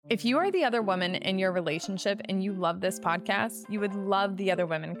If you are the other woman in your relationship and you love this podcast, you would love the Other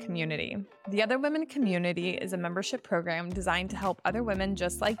Women community. The Other Women community is a membership program designed to help other women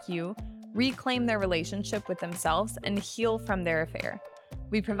just like you reclaim their relationship with themselves and heal from their affair.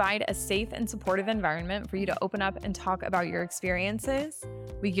 We provide a safe and supportive environment for you to open up and talk about your experiences.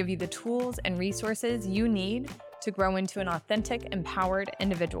 We give you the tools and resources you need to grow into an authentic, empowered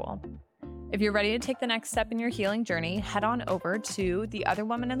individual. If you're ready to take the next step in your healing journey, head on over to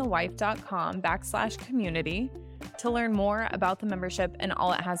theotherwomanandthewife.com/community to learn more about the membership and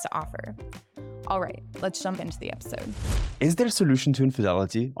all it has to offer. All right, let's jump into the episode. Is there a solution to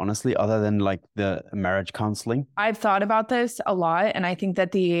infidelity, honestly, other than like the marriage counseling? I've thought about this a lot, and I think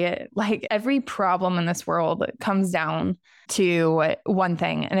that every problem in this world comes down to one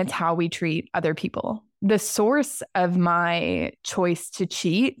thing, and it's how we treat other people. The source of my choice to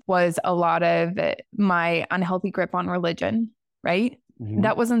cheat was a lot of my unhealthy grip on religion, right? Mm-hmm.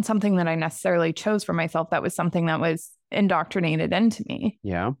 That wasn't something that I necessarily chose for myself. That was something that was indoctrinated into me.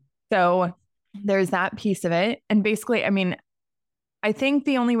 Yeah. So there's that piece of it. And basically, I think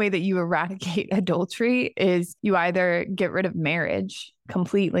the only way that you eradicate adultery is you either get rid of marriage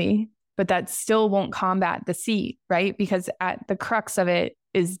completely, but that still won't combat deceit, right? Because at the crux of it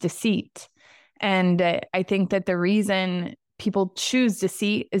is deceit. And I think that the reason people choose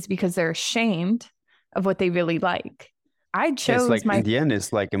deceit is because they're ashamed of what they really like. I chose in the end,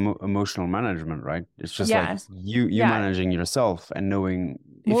 it's like emotional management, right? It's just like you managing yourself and knowing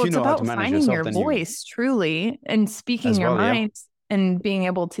if you know how to manage yourself. It's about finding your voice truly and speaking your mind and being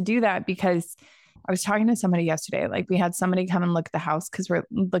able to do that. Because I was talking to somebody yesterday, like we had somebody come and look at the house because we're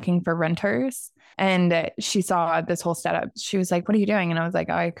looking for renters. And she saw this whole setup. She was like, "What are you doing?" And I was like,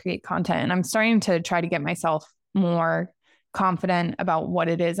 "Oh, I create content." And I'm starting to try to get myself more confident about what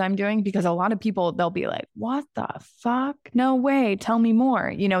it is I'm doing, because a lot of people, they'll be like, "What the fuck? No way. Tell me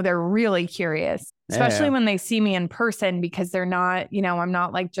more." They're really curious, especially when they see me in person, because they're not, I'm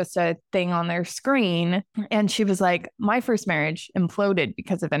not like just a thing on their screen. And she was like, "My first marriage imploded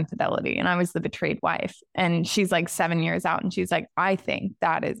because of infidelity, and I was the betrayed wife." And she's like 7 years out, and she's like, "I think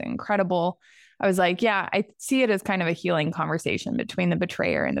that is incredible." I was like, "Yeah, I see it as kind of a healing conversation between the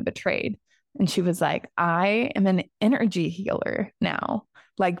betrayer and the betrayed." And she was like, "I am an energy healer now,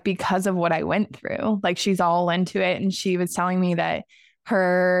 like because of what I went through." Like she's all into it. And she was telling me that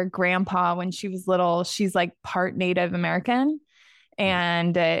her grandpa, when she was little, she's like part Native American.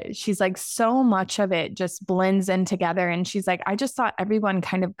 And she's like, so much of it just blends in together. And she's like, "I just thought everyone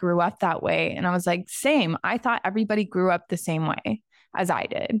kind of grew up that way." And I was like, same. I thought everybody grew up the same way as I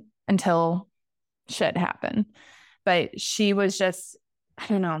did until shit happened. But she was just, I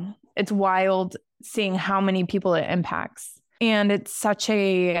don't know. It's wild seeing how many people it impacts. And it's such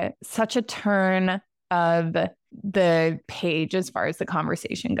a turn of the page as far as the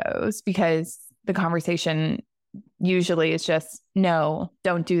conversation goes, because the conversation usually is just, "No,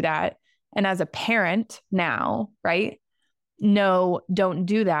 don't do that." And as a parent now, right? "No, don't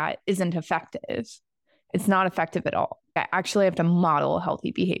do that" isn't effective. It's not effective at all. I actually have to model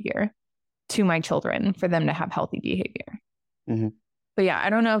healthy behavior to my children for them to have healthy behavior. Mm-hmm. But yeah, I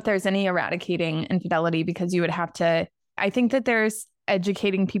don't know if there's any eradicating infidelity, because you would have to, I think that there's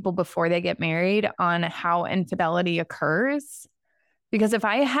educating people before they get married on how infidelity occurs. Because if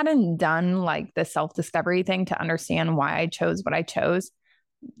I hadn't done like the self-discovery thing to understand why I chose what I chose,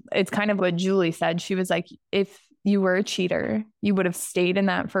 it's kind of what Julie said. She was like, if you were a cheater, you would have stayed in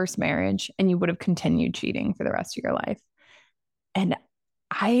that first marriage and you would have continued cheating for the rest of your life. And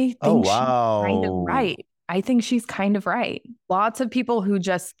I think she's kind of right. I think she's kind of right. Lots of people who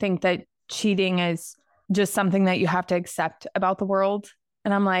just think that cheating is just something that you have to accept about the world.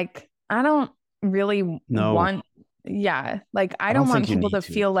 And I'm like, I don't really want, I don't want people to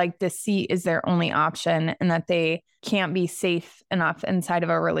feel like deceit is their only option and that they can't be safe enough inside of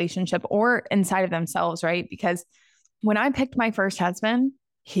a relationship or inside of themselves, right? Because when I picked my first husband,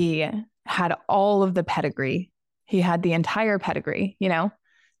 he had all of the pedigree. He had the entire pedigree,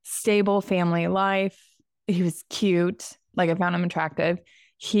 stable family life. He was cute. Like I found him attractive.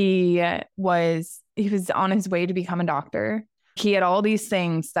 He was on his way to become a doctor. He had all these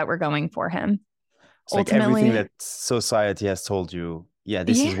things that were going for him. It's like everything that society has told you,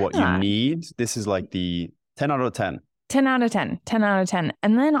 this is what you need. This is like the 10 out of 10. 10 out of 10. 10 out of 10.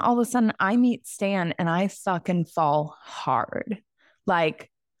 And then all of a sudden I meet Stan and I fucking fall hard.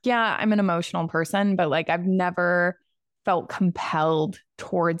 Like, yeah, I'm an emotional person, but like I've never felt compelled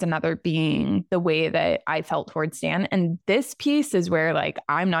towards another being the way that I felt towards Stan. And this piece is where like,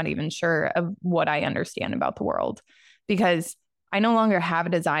 I'm not even sure of what I understand about the world, because I no longer have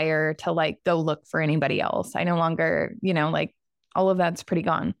a desire to like go look for anybody else. I no longer, like all of that's pretty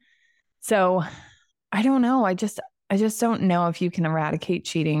gone. So I don't know. I just don't know if you can eradicate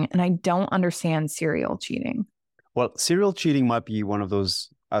cheating. And I don't understand serial cheating. Well, serial cheating might be one of those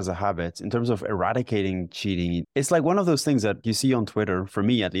as a habit. In terms of eradicating cheating, it's like one of those things that you see on Twitter. For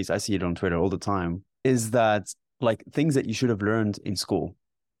me, at least, I see it on Twitter all the time, is that like things that you should have learned in school.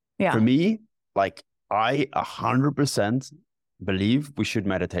 Yeah. For me, like I 100% believe we should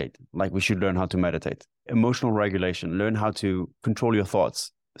meditate. Like we should learn how to meditate. Emotional regulation, learn how to control your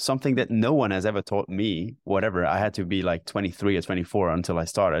thoughts. Something that no one has ever taught me, whatever. I had to be like 23 or 24 until I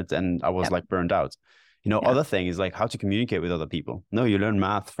started, and I was like burned out. Other thing is like how to communicate with other people. No, you learn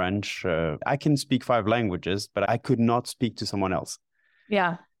math, French. I can speak 5 languages, but I could not speak to someone else.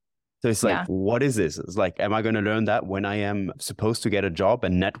 Yeah. So it's like, what is this? It's like, am I going to learn that when I am supposed to get a job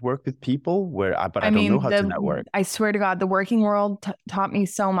and network with people but I don't know how to network? I swear to God, the working world taught me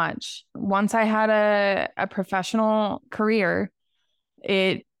so much. Once I had a professional career,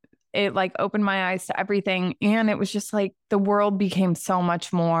 it like opened my eyes to everything. And it was just like the world became so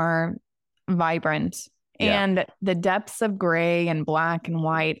much more vibrant. And the depths of gray and black and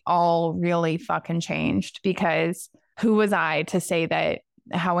white all really fucking changed, because who was I to say that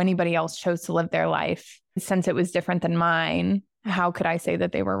how anybody else chose to live their life, since it was different than mine? How could I say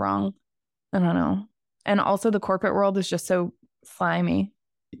that they were wrong? I don't know. And also the corporate world is just so slimy.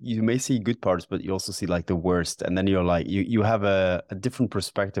 You may see good parts, but you also see like the worst. And then you're like, you have a different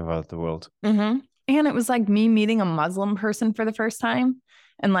perspective of the world. Mm-hmm. And it was like me meeting a Muslim person for the first time.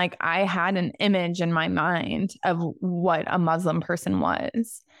 And like, I had an image in my mind of what a Muslim person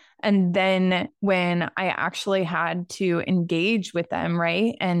was. And then when I actually had to engage with them,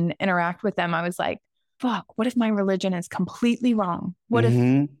 right, and interact with them, I was like, fuck, what if my religion is completely wrong? What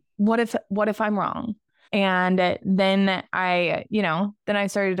if I'm wrong? And then I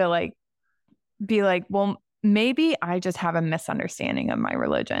started to like be like, well, maybe I just have a misunderstanding of my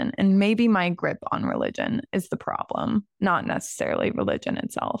religion, and maybe my grip on religion is the problem, not necessarily religion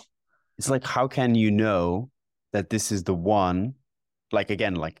itself. It's like, how can you know that this is the one? Like,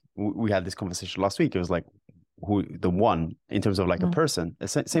 again, like we had this conversation last week. It was like, who the one in terms of like a person.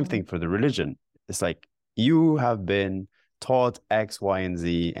 Same thing for the religion. It's like you have been taught X, Y, and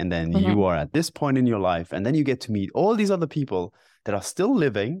Z, and then you are at this point in your life, and then you get to meet all these other people that are still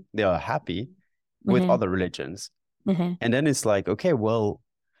living. They are happy with other religions. And then it's like, okay, well,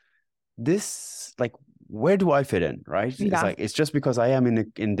 this, like, where do I fit in, right? Yeah. It's like, it's just because I am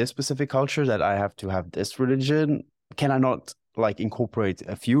in this specific culture that I have to have this religion. Can I not like incorporate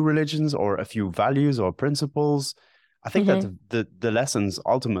a few religions or a few values or principles? I think that the lessons,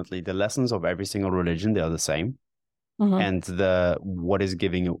 ultimately, the lessons of every single religion, they are the same. And what is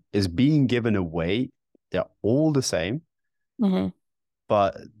being given away, they're all the same.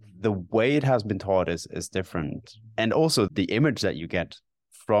 But the way it has been taught is different. And also the image that you get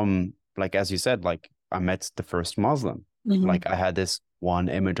from, like, as you said, like I met the first Muslim, like I had this one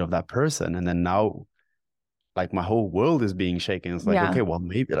image of that person. And then now like my whole world is being shaken. It's like, okay, well,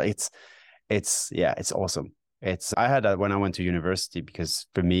 maybe like it's awesome. I had that when I went to university, because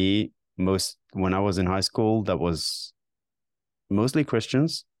for me, when I was in high school, that was mostly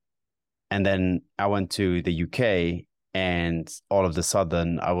Christians. And then I went to the UK, and all of a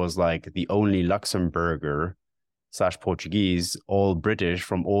sudden I was like the only Luxembourger / Portuguese, all British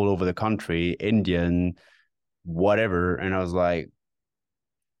from all over the country, Indian, whatever. And I was like,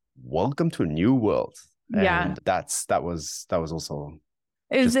 welcome to a new world. Yeah. And that was also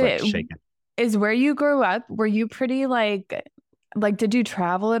shaken. Is where you grew up, were you pretty like did you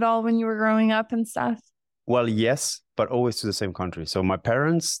travel at all when you were growing up and stuff? Well, yes, but always to the same country. So my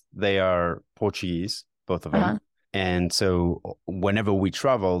parents, they are Portuguese, both of them. And so whenever we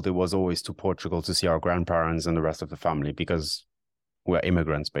traveled, it was always to Portugal to see our grandparents and the rest of the family, because we're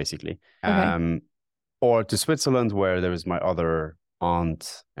immigrants, basically. Or to Switzerland, where there is my other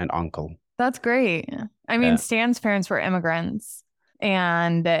aunt and uncle. That's great. I mean, Stan's parents were immigrants,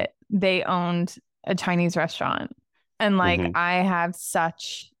 and they owned a Chinese restaurant. And like, I have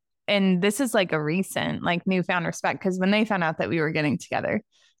and this is like a recent, like, newfound respect, because when they found out that we were getting together,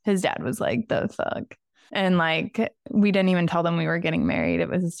 his dad was like, the fuck? And like, we didn't even tell them we were getting married. It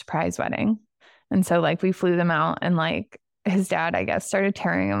was a surprise wedding. And so like, we flew them out, and like, his dad, I guess, started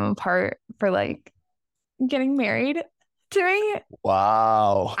tearing them apart for like getting married to me.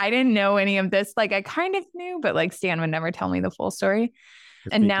 Wow. I didn't know any of this. Like, I kind of knew, but like, Stan would never tell me the full story.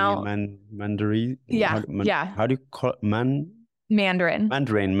 And now Mandarin. Yeah. How do you call it? Mandarin.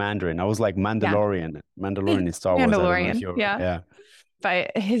 I was like Mandalorian. Yeah. Mandalorian is Star Wars. Mandalorian. Yeah.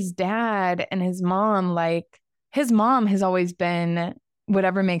 But his dad and his mom, like, his mom has always been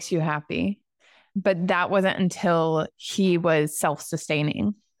whatever makes you happy. But that wasn't until he was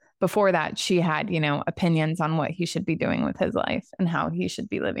self-sustaining. Before that, she had, opinions on what he should be doing with his life and how he should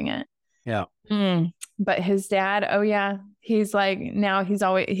be living it. Yeah. But his dad, oh yeah, he's like, now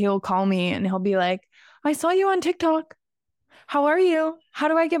he'll call me and he'll be like, I saw you on TikTok. How are you? How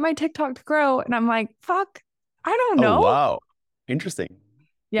do I get my TikTok to grow? And I'm like, fuck, I don't know. Oh, wow. Interesting.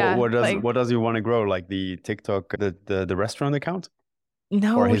 Yeah. What does he want to grow? Like the TikTok, the restaurant account?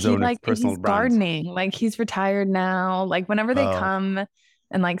 No, or his own personal brand? Gardening. Like he's retired now. Like whenever they come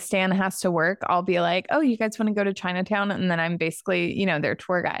and like Stan has to work, I'll be like, oh, you guys want to go to Chinatown? And then I'm basically, their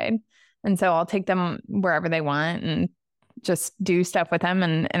tour guide. And so I'll take them wherever they want and just do stuff with them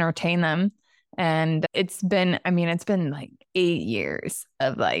and entertain them. And it's been like 8 years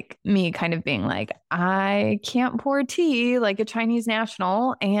of like me kind of being like, I can't pour tea like a Chinese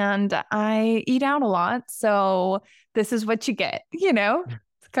national and I eat out a lot. So this is what you get,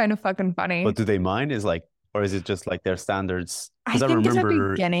 It's kind of fucking funny. But do they mind? Or is it just like their standards? I think in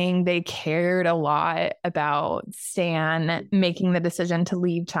the beginning, they cared a lot about Stan making the decision to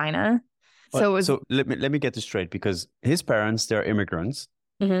leave China. So let me get this straight, because his parents, they're immigrants.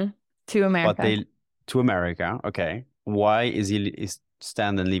 Mm-hmm. To America. To America. Okay. Why is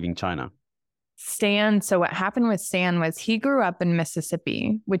Stan then leaving China? Stan. So what happened with Stan was he grew up in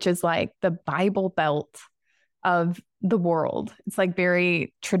Mississippi, which is like the Bible Belt of the world. It's like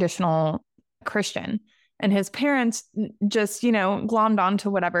very traditional Christian. And his parents just, glommed onto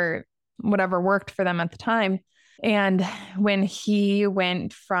whatever worked for them at the time. And when he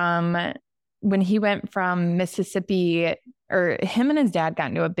went from Mississippi, or him and his dad got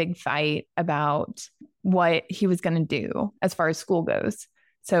into a big fight about what he was going to do as far as school goes.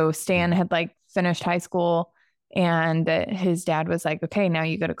 So Stan had like finished high school and his dad was like, okay, now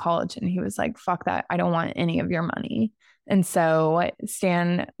you go to college. And he was like, fuck that. I don't want any of your money. And so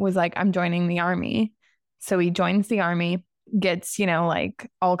Stan was like, I'm joining the army. So he joins the army, gets,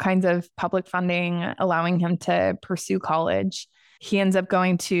 like all kinds of public funding, allowing him to pursue college. He ends up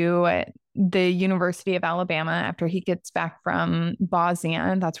going to the University of Alabama after he gets back from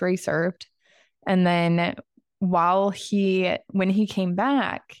Bosnia. That's where he served. And then when he came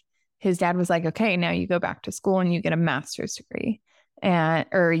back, his dad was like, okay, now you go back to school and you get a master's degree. He had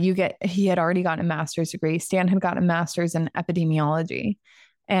already gotten a master's degree. Stan had gotten a master's in epidemiology.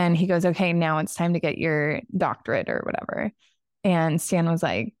 And he goes, okay, now it's time to get your doctorate or whatever. And Stan was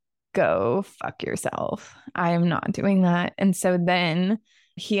like, go fuck yourself. I am not doing that. And so then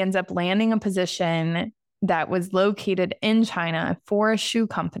he ends up landing a position that was located in China for a shoe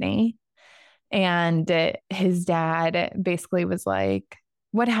company. And his dad basically was like,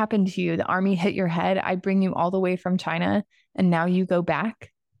 what happened to you? The army hit your head. I bring you all the way from China and now you go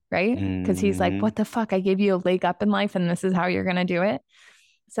back, right? Because he's like, what the fuck? I gave you a leg up in life and this is how you're going to do it.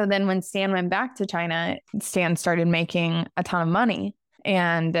 So then when Stan went back to China, Stan started making a ton of money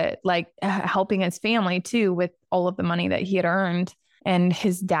and helping his family too with all of the money that he had earned. And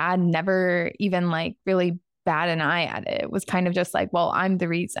his dad never even really bat an eye at it. It was kind of just like, well, I'm the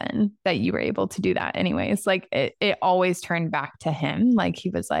reason that you were able to do that anyways. Like it always turned back to him. Like he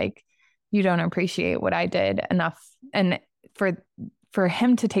was like, you don't appreciate what I did enough. And for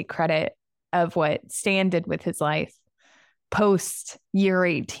him to take credit of what Stan did with his life post year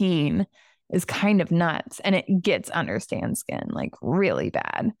 18 is kind of nuts. And it gets under Stan's skin, like really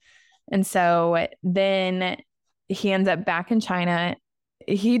bad. And so then he ends up back in China.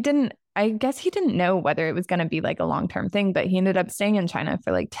 I guess he didn't know whether it was going to be like a long-term thing, but he ended up staying in China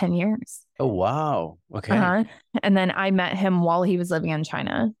for like 10 years. Oh, wow. Okay. And then I met him while he was living in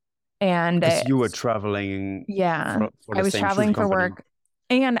China. And you were traveling. Yeah. I was traveling for work.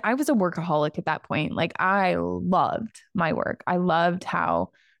 And I was a workaholic at that point. Like I loved my work. I loved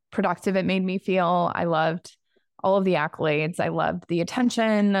how productive it made me feel. I loved all of the accolades. I loved the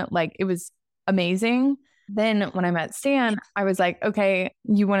attention. Like it was amazing. Then when I met Stan, I was like, okay,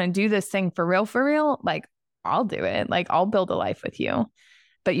 you want to do this thing for real? Like I'll do it. Like I'll build a life with you,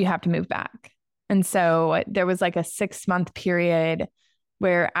 but you have to move back. And so there was like a 6-month period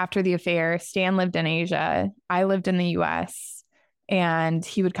where after the affair, Stan lived in Asia. I lived in the US. And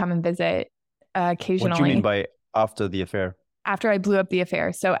he would come and visit occasionally. What do you mean by after the affair? After I blew up the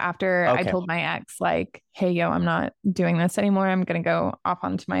affair. So after I told my ex, like, hey, yo, I'm not doing this anymore. I'm going to go off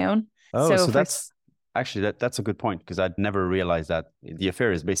onto my own. Oh, so that's actually, that's a good point, because I'd never realized that the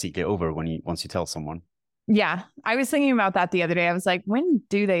affair is basically over once you tell someone. Yeah. I was thinking about that the other day. I was like, when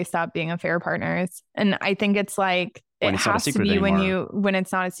do they stop being affair partners? And I think it's like, it has to be when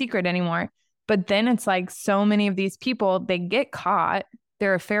it's not a secret anymore. But then it's like so many of these people, they get caught.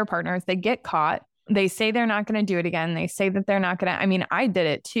 They're affair partners. They get caught. They say they're not going to do it again. They say that they're not going to. I mean, I did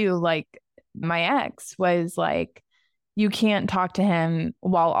it too. Like my ex was like, you can't talk to him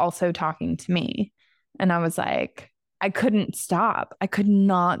while also talking to me. And I was like, I couldn't stop. I could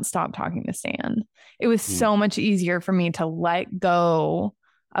not stop talking to Stan. It was so much easier for me to let go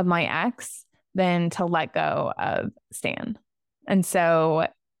of my ex than to let go of Stan. And so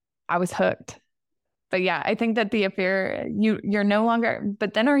I was hooked. But yeah, I think that the affair, you're no longer,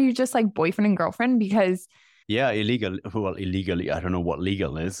 but then are you just like boyfriend and girlfriend? Because yeah, illegal. Well, illegally, I don't know what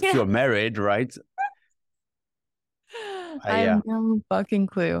legal is. If you're married, right? I have no fucking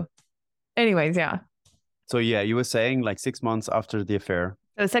clue. Anyways, yeah. So yeah, you were saying like 6 months after the affair.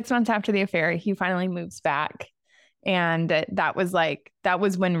 So 6 months after the affair, he finally moves back. And that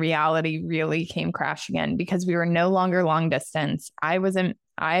was when reality really came crashing in, because we were no longer long distance. I was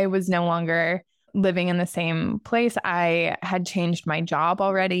no longer living in the same place. I had changed my job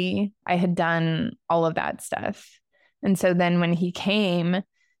already. I had done all of that stuff. And so then when he came,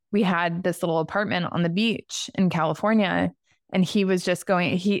 we had this little apartment on the beach in California. And he was just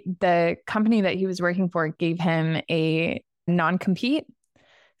the company that he was working for gave him a non-compete.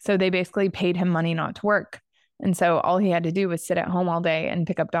 So they basically paid him money not to work. And so all he had to do was sit at home all day and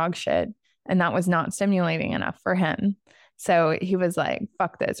pick up dog shit. And that was not stimulating enough for him. So he was like,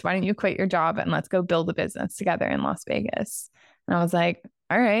 fuck this. Why don't you quit your job and let's go build a business together in Las Vegas? And I was like,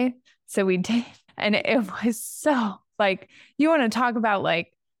 all right. So we did. And it was so like, you want to talk about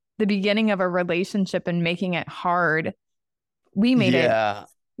like the beginning of a relationship and making it hard. We made it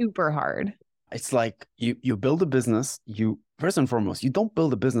super hard. It's like you build a business. First and foremost, you don't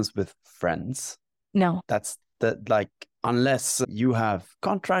build a business with friends. No. That's like, unless you have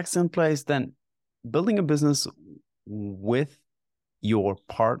contracts in place, then building a business with your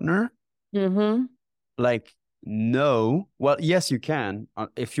partner, like, no. Well, yes, you can.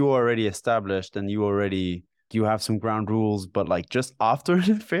 If you're already established and you have some ground rules, but like just after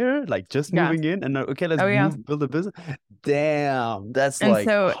an affair, like just moving in and okay, let's build a business. Damn, that's and like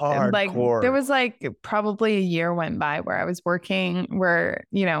so, hardcore. Like, there was like probably a year went by where I was working, where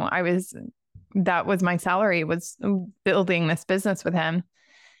that was my salary, was building this business with him,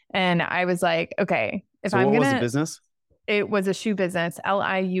 and I was like, okay, what was the business? It was a shoe business.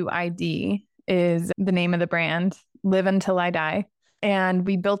 LIUID is the name of the brand. Live Until I Die. And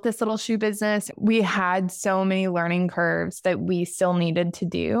we built this little shoe business. We had so many learning curves that we still needed to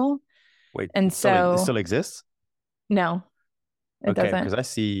do. Wait, and so it still exists? No, it doesn't. Because I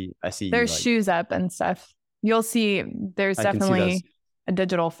see. There's shoes up and stuff. You'll see. There's definitely a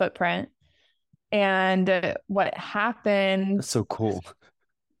digital footprint. And what happened? That's so cool.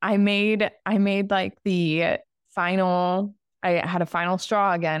 I made like the final. I had a final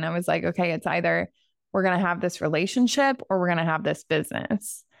straw again. I was like, okay, it's either we're going to have this relationship or we're going to have this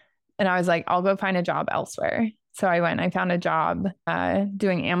business. And I was like, I'll go find a job elsewhere. So I found a job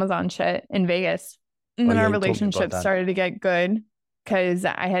doing Amazon shit in Vegas. And then our relationship started to get good because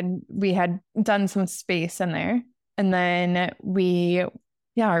we had done some space in there. And then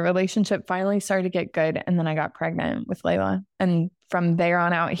our relationship finally started to get good. And then I got pregnant with Layla. And from there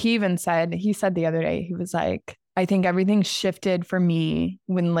on out, he said the other day, he was like, I think everything shifted for me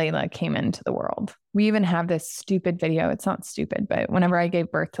when Layla came into the world. We even have this stupid video. It's not stupid, but whenever I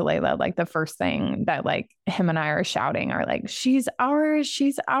gave birth to Layla, like the first thing that like him and I are shouting are like, she's ours,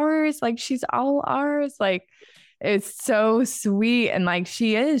 like she's all ours. Like, it's so sweet. And like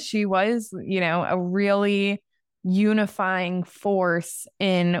she was, a really unifying force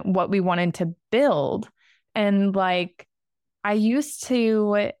in what we wanted to build. And like, I used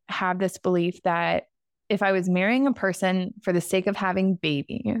to have this belief that if I was marrying a person for the sake of having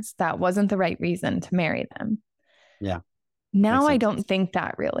babies, that wasn't the right reason to marry them. Yeah. Now I don't think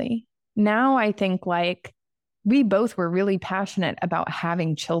that really. Now I think like we both were really passionate about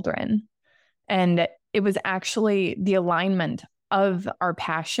having children. And it was actually the alignment of our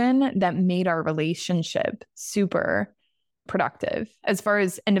passion that made our relationship super productive as far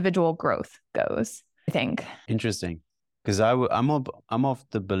as individual growth goes, I think. Interesting. Because I'm of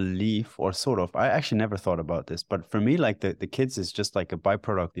the belief, or sort of, I actually never thought about this, but for me, like the kids is just like a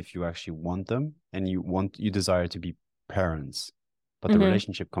byproduct if you actually want them and you desire to be parents, but the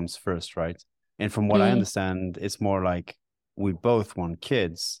relationship comes first, right? And from what I understand, it's more like we both want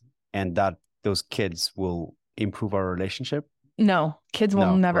kids and that those kids will improve our relationship. No, kids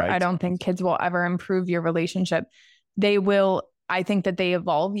will never, right? I don't think kids will ever improve your relationship. They will, I think that they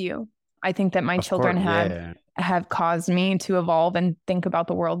evolve you. I think that my children have caused me to evolve and think about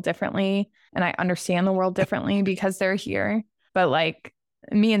the world differently. And I understand the world differently because they're here. But like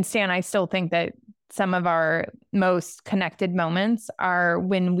me and Stan, I still think that some of our most connected moments are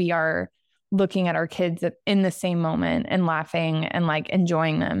when we are looking at our kids in the same moment and laughing and like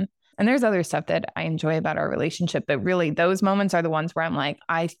enjoying them. And there's other stuff that I enjoy about our relationship, but really those moments are the ones where I'm like,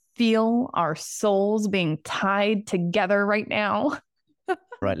 I feel our souls being tied together right now.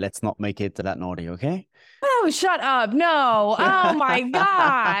 Right, let's not make it that naughty, okay? Oh, shut up. No. Oh my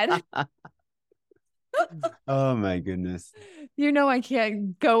God. Oh my goodness. You know, I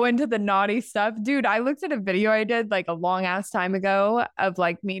can't go into the naughty stuff. Dude, I looked at a video I did like a long ass time ago of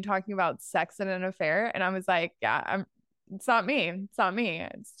like me talking about sex in an affair. And I was like, yeah, it's not me. It's not me.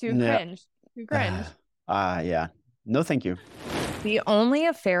 It's too cringe. Too cringe. Yeah. No, thank you. The only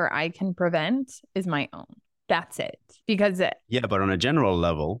affair I can prevent is my own. That's it. Because yeah, but on a general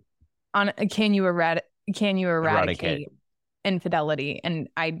level, can you eradicate infidelity? And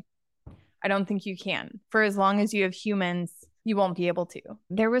I don't think you can. For as long as you have humans, you won't be able to.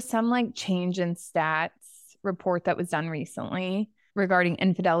 There was some like change in stats report that was done recently regarding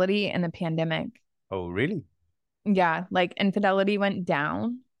infidelity and the pandemic. Oh, really? Yeah, like infidelity went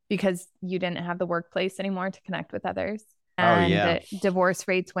down because you didn't have the workplace anymore to connect with others. And divorce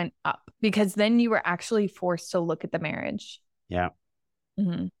rates went up because then you were actually forced to look at the marriage. Yeah.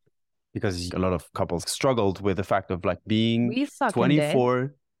 Mm-hmm. Because a lot of couples struggled with the fact of like being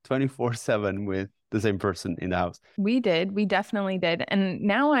 24/7 with the same person in the house. We definitely did. And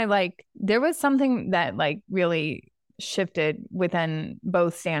now there was something that like really shifted within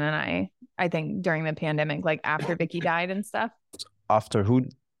both Stan and I think during the pandemic, like after Vicky died and stuff. After who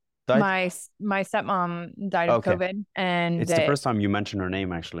died? My stepmom died of COVID. And it's the first time you mentioned her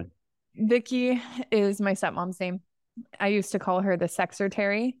name, actually. Vicky is my stepmom's name. I used to call her the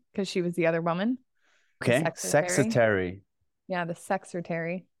Sexretary because she was the other woman. Okay, Sexretary. Yeah, the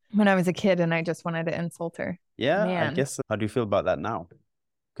Sexretary. When I was a kid and I just wanted to insult her. Yeah, man. I guess. How do you feel about that now?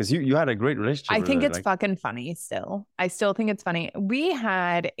 Because you had a great relationship. I think it's fucking funny still. I still think it's funny. We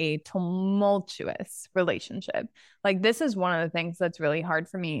had a tumultuous relationship. Like this is one of the things that's really hard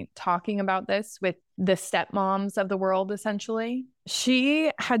for me talking about this with the stepmoms of the world, essentially.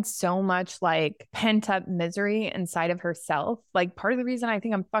 She had so much like pent up misery inside of herself. Like part of the reason I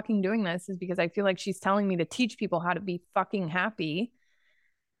think I'm fucking doing this is because I feel like she's telling me to teach people how to be fucking happy.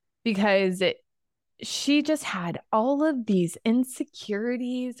 Because she just had all of these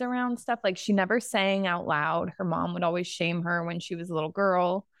insecurities around stuff. Like she never sang out loud. Her mom would always shame her when she was a little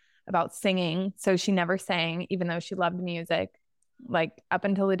girl about singing. So she never sang, even though she loved music. Like up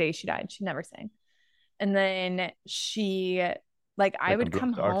until the day she died, she never sang. And then she, like I would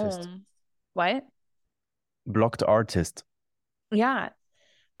come home. Artist. What? Blocked artist. Yeah.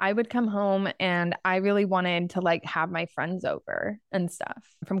 I would come home and I really wanted to like have my friends over and stuff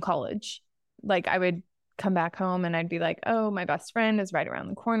from college. Like I would come back home and I'd be like, oh, my best friend is right around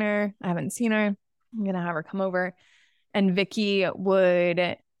the corner. I haven't seen her. I'm going to have her come over. And Vicky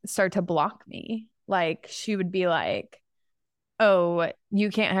would start to block me. Like she would be like, oh, you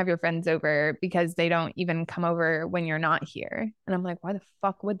can't have your friends over because they don't even come over when you're not here. And I'm like, why the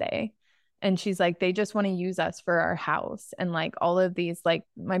fuck would they? And she's like, they just want to use us for our house. And like all of these, like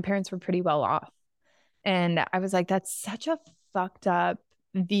my parents were pretty well off. And I was like, that's such a fucked up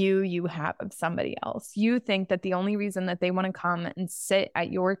view you have of somebody else. You think that the only reason that they want to come and sit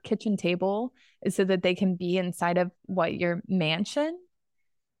at your kitchen table is so that they can be inside of your mansion.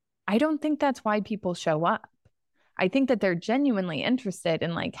 I don't think that's why people show up. I think that they're genuinely interested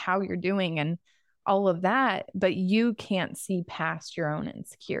in like how you're doing and all of that, but you can't see past your own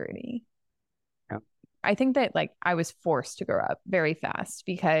insecurity. Yep. I think that like I was forced to grow up very fast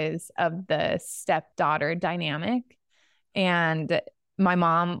because of the stepdaughter dynamic, and my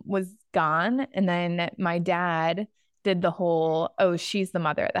mom was gone. And then my dad did the whole, oh, she's the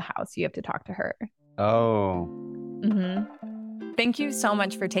mother of the house. You have to talk to her. Oh. Mm-hmm. Thank you so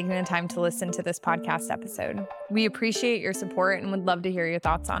much for taking the time to listen to this podcast episode. We appreciate your support and would love to hear your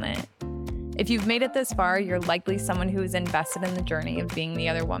thoughts on it. If you've made it this far, you're likely someone who is invested in the journey of being the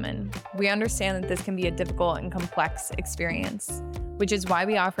other woman. We understand that this can be a difficult and complex experience, which is why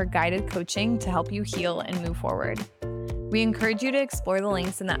we offer guided coaching to help you heal and move forward. We encourage you to explore the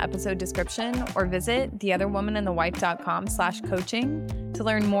links in the episode description or visit theotherwomanandthewife.com/coaching to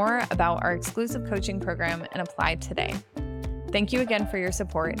learn more about our exclusive coaching program and apply today. Thank you again for your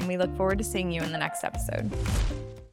support, and we look forward to seeing you in the next episode.